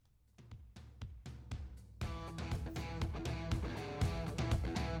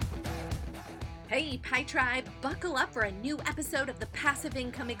Hey, Pi Tribe, buckle up for a new episode of the Passive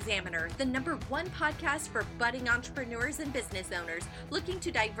Income Examiner, the #1 podcast for budding entrepreneurs and business owners looking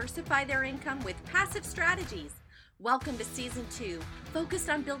to diversify their income with passive strategies. Welcome to Season 2, focused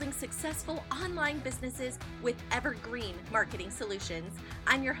on building successful online businesses with evergreen marketing solutions.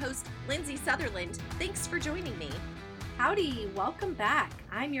 I'm your host, Lindsay Sutherland. Thanks for joining me. Howdy, welcome back.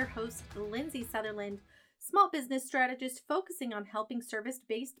 I'm your host, Lindsay Sutherland, small business strategist focusing on helping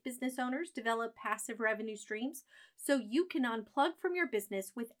service-based business owners develop passive revenue streams so you can unplug from your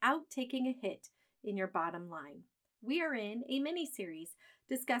business without taking a hit in your bottom line. We are in a mini-series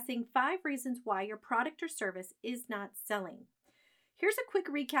discussing 5 reasons why your product or service is not selling. Here's a quick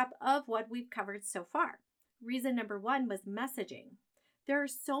recap of what we've covered so far. Reason number 1 was messaging. There are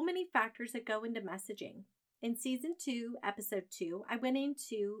so many factors that go into messaging. In Season 2, Episode 2, I went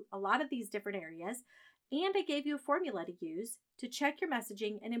into a lot of these different areas, and I gave you a formula to use to check your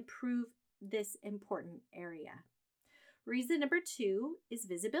messaging and improve this important area. Reason number 2 is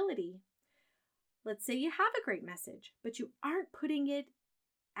visibility. Let's say you have a great message, but you aren't putting it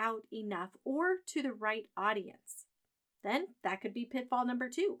out enough or to the right audience. Then that could be pitfall number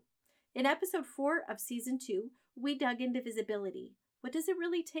 2. In Episode 4 of Season 2, we dug into visibility. What does it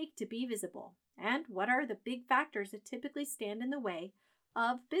really take to be visible? And what are the big factors that typically stand in the way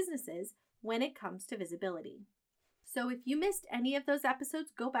of businesses when it comes to visibility? So if you missed any of those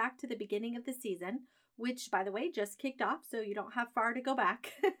episodes, go back to the beginning of the season, which, by the way, just kicked off, so you don't have far to go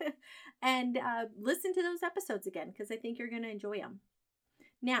back, and listen to those episodes again, because I think you're going to enjoy them.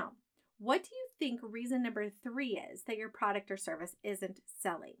 Now, what do you think reason number 3 is that your product or service isn't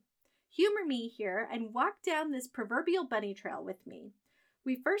selling? Humor me here and walk down this proverbial bunny trail with me.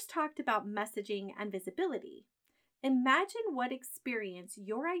 We first talked about messaging and visibility. Imagine what experience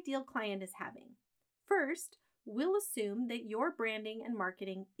your ideal client is having. First, we'll assume that your branding and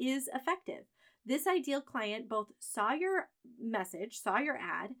marketing is effective. This ideal client both saw your message, saw your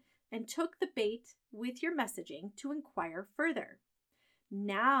ad, and took the bait with your messaging to inquire further.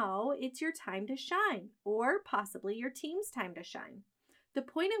 Now it's your time to shine, or possibly your team's time to shine. The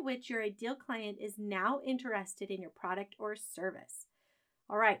point at which your ideal client is now interested in your product or service.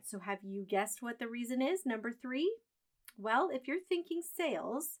 All right, so have you guessed what the reason is? Number 3? Well, if you're thinking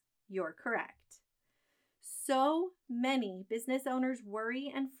sales, you're correct. So many business owners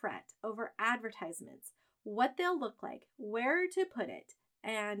worry and fret over advertisements, what they'll look like, where to put it,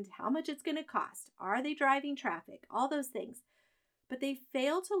 and how much it's going to cost. Are they driving traffic? All those things. But they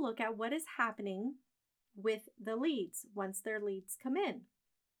fail to look at what is happening with the leads once their leads come in.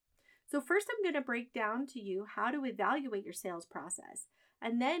 So first, I'm going to break down to you how to evaluate your sales process,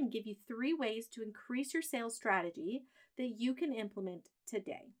 and then give you 3 ways to increase your sales strategy that you can implement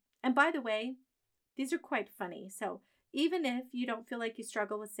today. And by the way, these are quite funny. So even if you don't feel like you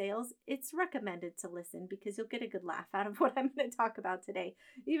struggle with sales, it's recommended to listen because you'll get a good laugh out of what I'm going to talk about today.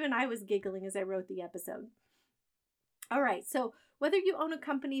 Even I was giggling as I wrote the episode. All right. So whether you own a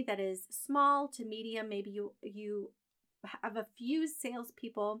company that is small to medium, maybe you have a few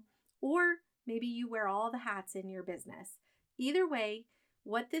salespeople, or maybe you wear all the hats in your business. Either way,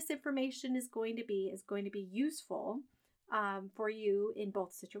 what this information is going to be useful for you in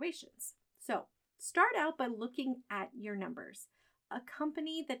both situations. So start out by looking at your numbers. A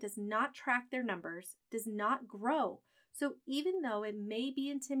company that does not track their numbers does not grow. So even though it may be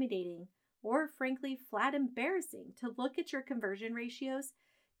intimidating or frankly flat embarrassing to look at your conversion ratios,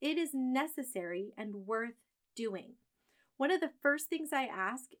 it is necessary and worth doing. One of the first things I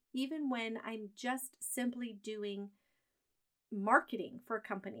ask, even when I'm just simply doing marketing for a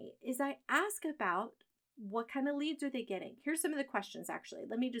company, is I ask about what kind of leads are they getting. Here's some of the questions, actually.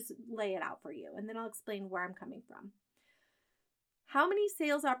 Let me just lay it out for you, and then I'll explain where I'm coming from. How many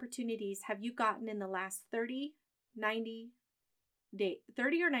sales opportunities have you gotten in the last 30 or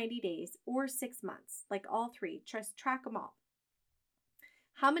 90 days, or 6 months? Like all 3, just track them all.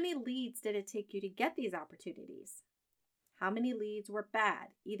 How many leads did it take you to get these opportunities? How many leads were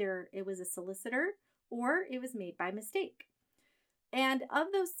bad? Either it was a solicitor or it was made by mistake. And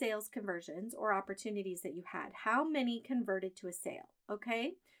of those sales conversions or opportunities that you had, how many converted to a sale?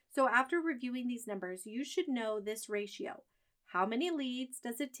 Okay, so after reviewing these numbers, you should know this ratio. How many leads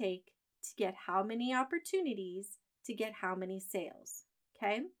does it take to get how many opportunities to get how many sales?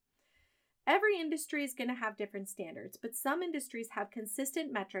 Okay, every industry is going to have different standards, but some industries have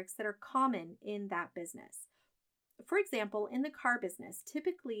consistent metrics that are common in that business. For example, in the car business,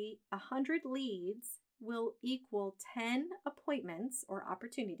 typically 100 leads will equal 10 appointments or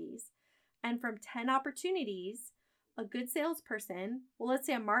opportunities. And from 10 opportunities, a good salesperson, well, let's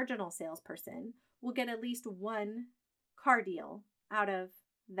say a marginal salesperson, will get at least 1 car deal out of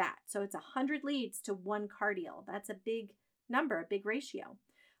that. So it's 100 leads to 1 car deal. That's a big number, a big ratio.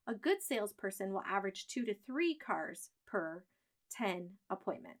 A good salesperson will average 2 to 3 cars per 10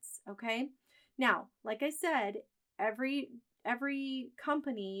 appointments. Okay. Now, like I said, every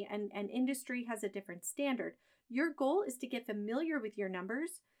company and industry has a different standard. Your goal is to get familiar with your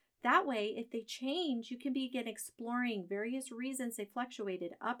numbers. That way, if they change, you can begin exploring various reasons they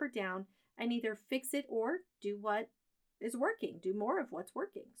fluctuated up or down and either fix it or do what is working, do more of what's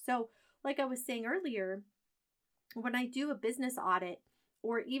working. So, like I was saying earlier, when I do a business audit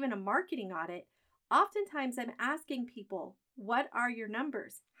or even a marketing audit, oftentimes I'm asking people, what are your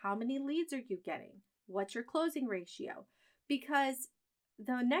numbers? How many leads are you getting? What's your closing ratio? Because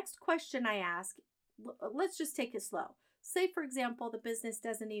the next question I ask, let's just take it slow. Say, for example, the business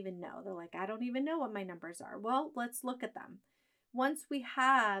doesn't even know. They're like, I don't even know what my numbers are. Well, let's look at them. Once we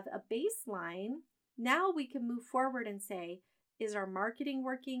have a baseline, now we can move forward and say, is our marketing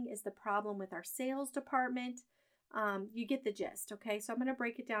working? Is the problem with our sales department? You get the gist, okay? So I'm going to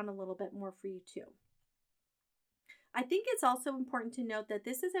break it down a little bit more for you too. I think it's also important to note that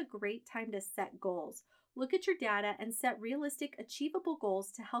this is a great time to set goals. Look at your data and set realistic, achievable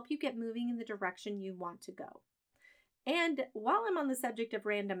goals to help you get moving in the direction you want to go. And while I'm on the subject of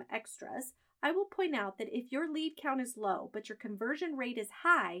random extras, I will point out that if your lead count is low, but your conversion rate is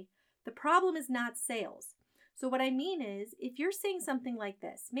high, the problem is not sales. So what I mean is, if you're saying something like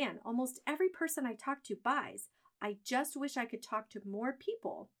this, man, almost every person I talk to buys, I just wish I could talk to more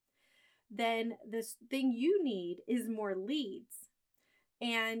people, then this thing you need is more leads.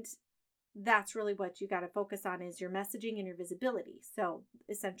 And that's really what you got to focus on is your messaging and your visibility. So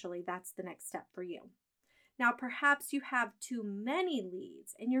essentially, that's the next step for you. Now, perhaps you have too many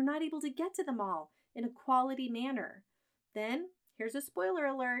leads and you're not able to get to them all in a quality manner. Then here's a spoiler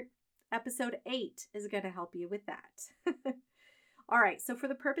alert. Episode 8 is going to help you with that. All right, so for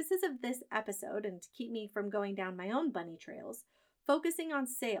the purposes of this episode and to keep me from going down my own bunny trails, focusing on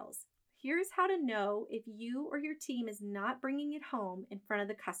sales, here's how to know if you or your team is not bringing it home in front of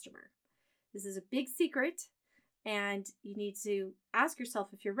the customer. This is a big secret, and you need to ask yourself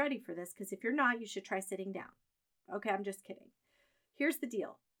if you're ready for this, because if you're not, you should try sitting down. Okay, I'm just kidding. Here's the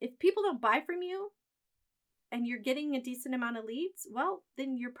deal. If people don't buy from you and you're getting a decent amount of leads, well,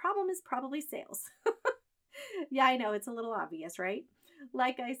 then your problem is probably sales. Yeah, I know, it's a little obvious, right?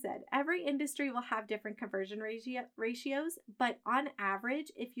 Like I said, every industry will have different conversion ratios, but on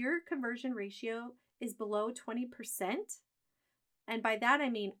average, if your conversion ratio is below 20%, and by that I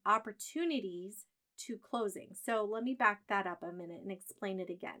mean opportunities to closing. So let me back that up a minute and explain it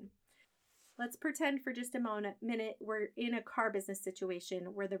again. Let's pretend for just a minute we're in a car business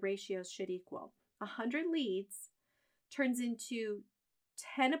situation where the ratios should equal. 100 leads turns into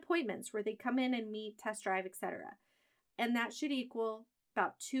 10 appointments where they come in and meet, test drive, etc. And that should equal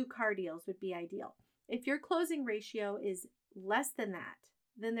about 2 car deals would be ideal. If your closing ratio is less than that,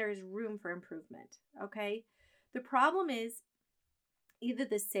 then there is room for improvement, okay? The problem is either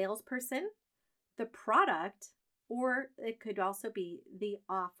the salesperson, the product, or it could also be the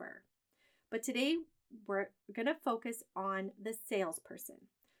offer. But today we're going to focus on the salesperson.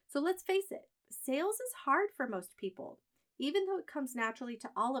 So let's face it, sales is hard for most people. Even though it comes naturally to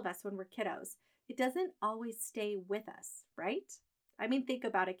all of us when we're kiddos, it doesn't always stay with us, right? I mean, think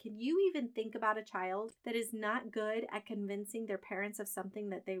about it. Can you even think about a child that is not good at convincing their parents of something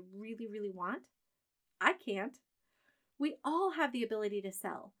that they really, really want? I can't. We all have the ability to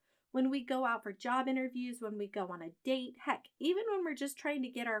sell. When we go out for job interviews, when we go on a date, heck, even when we're just trying to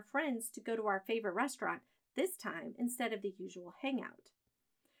get our friends to go to our favorite restaurant this time instead of the usual hangout.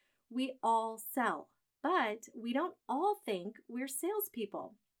 We all sell. But we don't all think we're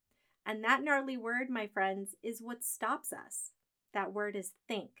salespeople. And that gnarly word, my friends, is what stops us. That word is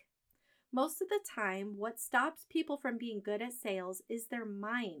think. Most of the time, what stops people from being good at sales is their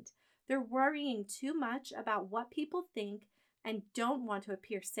mind. They're worrying too much about what people think and don't want to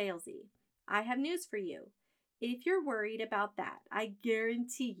appear salesy. I have news for you. If you're worried about that, I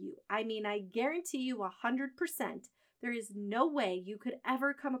guarantee you 100%, there is no way you could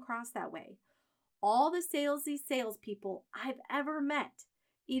ever come across that way. All the salesy salespeople I've ever met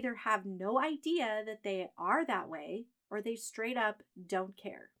either have no idea that they are that way or they straight up don't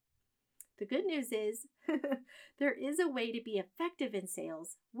care. The good news is there is a way to be effective in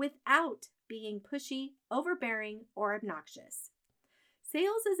sales without being pushy, overbearing, or obnoxious.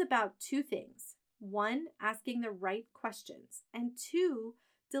 Sales is about 2 things. 1, asking the right questions, and 2,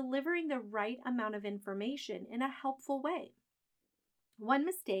 delivering the right amount of information in a helpful way. One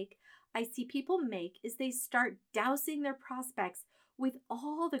mistake I see people make is they start dousing their prospects with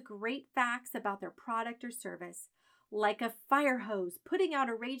all the great facts about their product or service, Like a fire hose putting out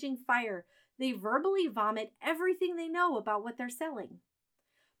a raging fire, they verbally vomit everything they know about what they're selling.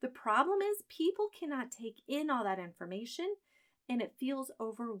 The problem is people cannot take in all that information and it feels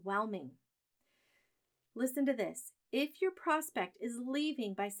overwhelming. Listen to this. If your prospect is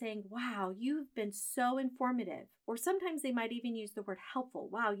leaving by saying, wow, you've been so informative, or sometimes they might even use the word helpful.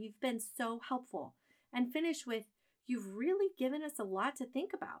 Wow, you've been so helpful. And finish with, you've really given us a lot to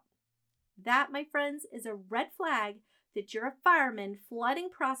think about. That, my friends, is a red flag that you're a fireman flooding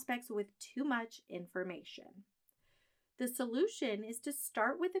prospects with too much information. The solution is to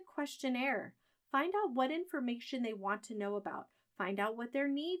start with a questionnaire. Find out what information they want to know about. Find out what their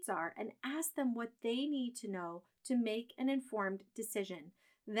needs are and ask them what they need to know to make an informed decision.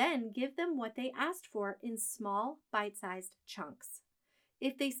 Then give them what they asked for in small, bite-sized chunks.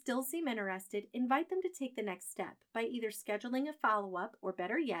 If they still seem interested, invite them to take the next step by either scheduling a follow-up or,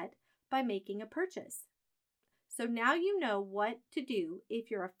 better yet, by making a purchase. So now you know what to do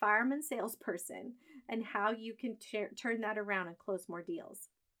if you're a fireman salesperson and how you can turn that around and close more deals.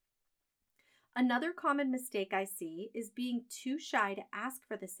 Another common mistake I see is being too shy to ask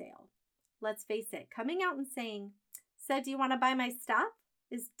for the sale. Let's face it, coming out and saying, "So do you want to buy my stuff?"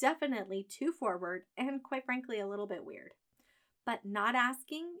 is definitely too forward and quite frankly a little bit weird. But not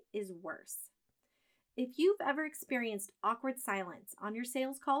asking is worse. If you've ever experienced awkward silence on your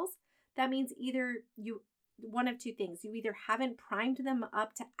sales calls, that means either one of two things. You either haven't primed them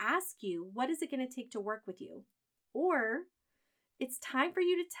up to ask you, what is it going to take to work with you? Or it's time for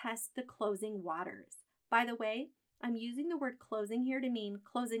you to test the closing waters. By the way, I'm using the word closing here to mean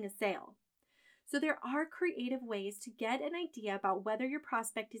closing a sale. So there are creative ways to get an idea about whether your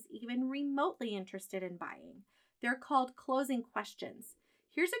prospect is even remotely interested in buying. They're called closing questions.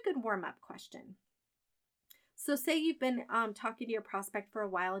 Here's a good warm-up question. So say you've been talking to your prospect for a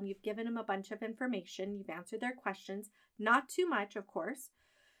while and you've given them a bunch of information. You've answered their questions, not too much, of course.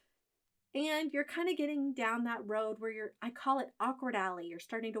 And you're kind of getting down that road where I call it awkward alley. You're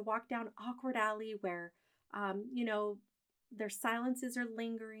starting to walk down awkward alley where, their silences are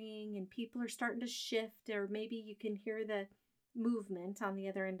lingering and people are starting to shift, or maybe you can hear the movement on the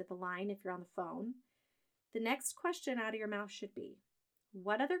other end of the line if you're on the phone. The next question out of your mouth should be,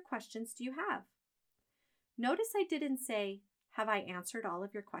 what other questions do you have? Notice I didn't say, have I answered all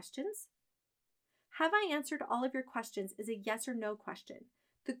of your questions? Have I answered all of your questions is a yes or no question.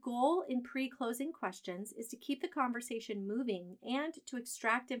 The goal in pre-closing questions is to keep the conversation moving and to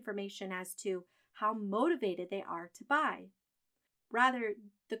extract information as to how motivated they are to buy. Rather,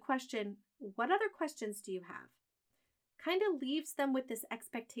 the question, what other questions do you have? Kind of leaves them with this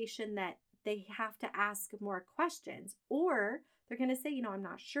expectation that they have to ask more questions, or they're going to say, I'm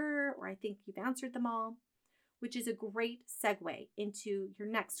not sure, or I think you've answered them all, which is a great segue into your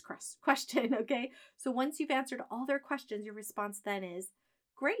next question, okay? So once you've answered all their questions, your response then is,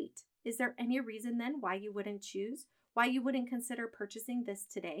 great. Is there any reason then why you wouldn't consider purchasing this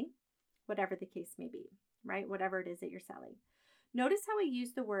today? Whatever the case may be, right? Whatever it is that you're selling. Notice how I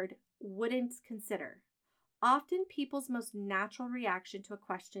use the word wouldn't consider. Often people's most natural reaction to a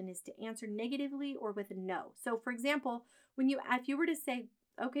question is to answer negatively or with a no. So for example, if you were to say,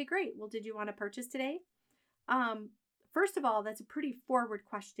 okay, great. Well, did you want to purchase today? First of all, that's a pretty forward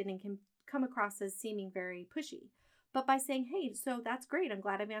question and can come across as seeming very pushy. But by saying, hey, so that's great. I'm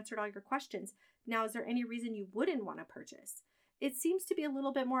glad I've answered all your questions. Now, is there any reason you wouldn't want to purchase? It seems to be a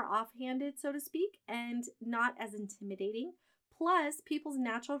little bit more offhanded, so to speak, and not as intimidating. Plus, people's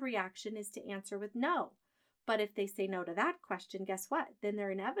natural reaction is to answer with no. But if they say no to that question, guess what? Then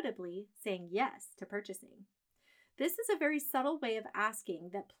they're inevitably saying yes to purchasing. This is a very subtle way of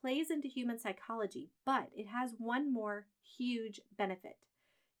asking that plays into human psychology, but it has one more huge benefit.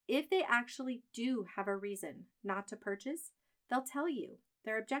 If they actually do have a reason not to purchase, they'll tell you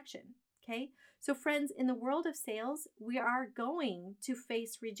their objection, okay? So friends, in the world of sales, we are going to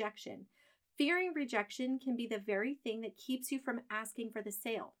face rejection. Fearing rejection can be the very thing that keeps you from asking for the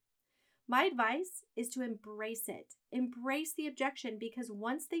sale. My advice is to embrace it. Embrace the objection, because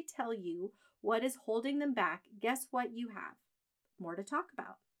once they tell you what is holding them back, guess what you have? More to talk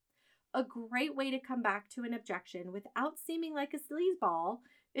about. A great way to come back to an objection without seeming like a sleazeball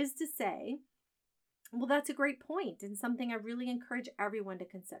is to say, well, that's a great point and something I really encourage everyone to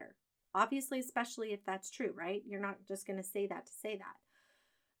consider. Obviously, especially if that's true, right? You're not just going to say that to say that.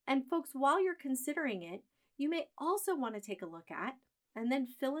 And folks, while you're considering it, you may also want to take a look at and then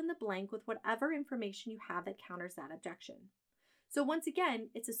fill in the blank with whatever information you have that counters that objection. So once again,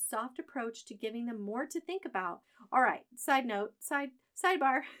 it's a soft approach to giving them more to think about. All right,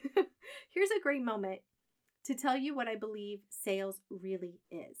 sidebar. Here's a great moment to tell you what I believe sales really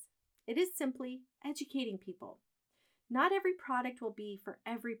is. It is simply educating people. Not every product will be for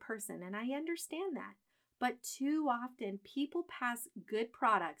every person, and I understand that. But too often, people pass good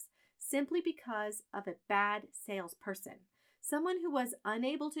products simply because of a bad salesperson, someone who was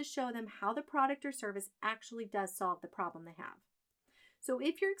unable to show them how the product or service actually does solve the problem they have. So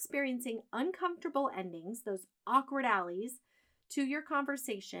if you're experiencing uncomfortable endings, those awkward alleys to your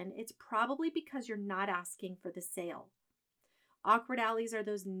conversation, it's probably because you're not asking for the sale. Awkward alleys are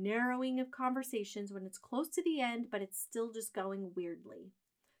those narrowing of conversations when it's close to the end, but it's still just going weirdly.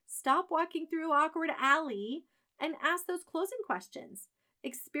 Stop walking through awkward alley and ask those closing questions.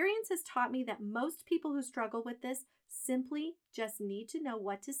 Experience has taught me that most people who struggle with this simply just need to know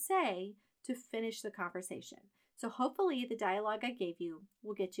what to say to finish the conversation. So hopefully the dialogue I gave you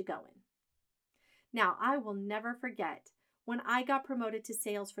will get you going. Now, I will never forget when I got promoted to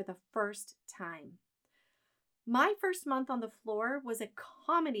sales for the first time. My first month on the floor was a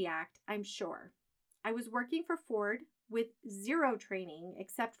comedy act, I'm sure. I was working for Ford with zero training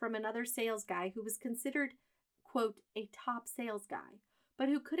except from another sales guy who was considered, quote, a top sales guy, but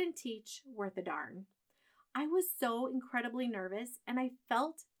who couldn't teach worth a darn. I was so incredibly nervous and I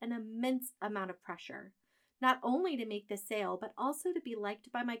felt an immense amount of pressure, not only to make the sale, but also to be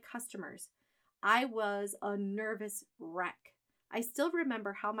liked by my customers. I was a nervous wreck. I still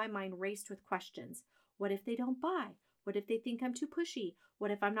remember how my mind raced with questions. What if they don't buy? What if they think I'm too pushy? What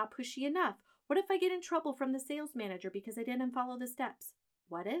if I'm not pushy enough? What if I get in trouble from the sales manager because I didn't follow the steps?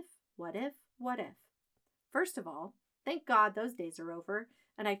 What if? First of all, thank God those days are over,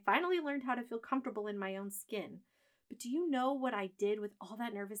 and I finally learned how to feel comfortable in my own skin. But do you know what I did with all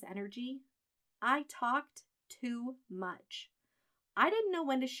that nervous energy? I talked too much. I didn't know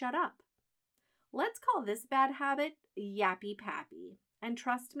when to shut up. Let's call this bad habit yappy pappy. And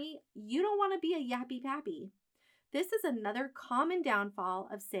trust me, you don't want to be a yappy pappy. This is another common downfall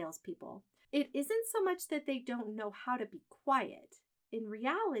of salespeople. It isn't so much that they don't know how to be quiet. In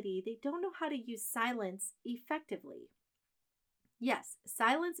reality, they don't know how to use silence effectively. Yes,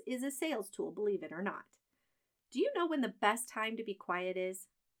 silence is a sales tool, believe it or not. Do you know when the best time to be quiet is?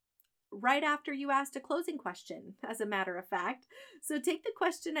 Right after you asked a closing question, as a matter of fact. So take the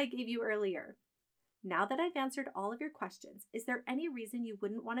question I gave you earlier. Now that I've answered all of your questions, is there any reason you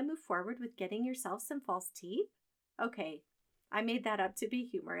wouldn't want to move forward with getting yourself some false teeth? Okay, I made that up to be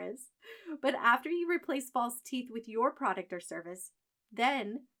humorous. But after you replace false teeth with your product or service,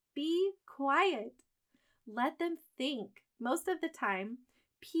 then be quiet. Let them think. Most of the time,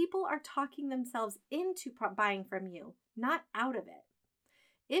 people are talking themselves into buying from you, not out of it.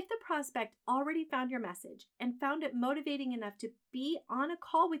 If the prospect already found your message and found it motivating enough to be on a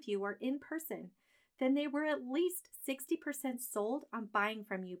call with you or in person, then they were at least 60% sold on buying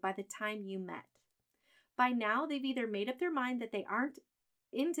from you by the time you met. By now, they've either made up their mind that they aren't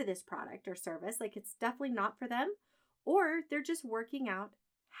into this product or service, like it's definitely not for them, or they're just working out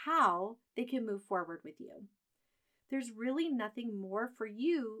how they can move forward with you. There's really nothing more for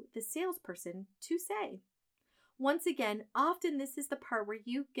you, the salesperson, to say. Once again, often this is the part where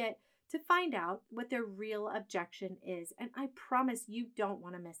you get to find out what their real objection is, and I promise you don't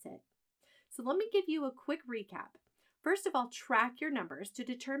want to miss it. So let me give you a quick recap. First of all, track your numbers to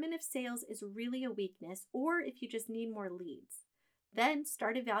determine if sales is really a weakness or if you just need more leads. Then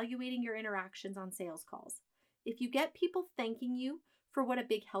start evaluating your interactions on sales calls. If you get people thanking you for what a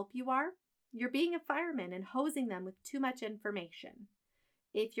big help you are, you're being a fireman and hosing them with too much information.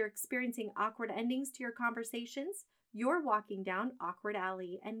 If you're experiencing awkward endings to your conversations, you're walking down awkward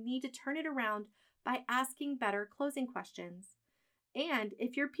alley and need to turn it around by asking better closing questions. And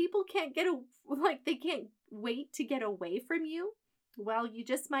if your people can't they can't wait to get away from you, well, you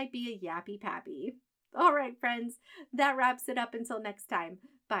just might be a yappy pappy. All right, friends, that wraps it up until next time.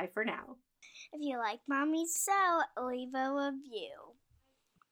 Bye for now. If you like Mommy's Sew, leave a review.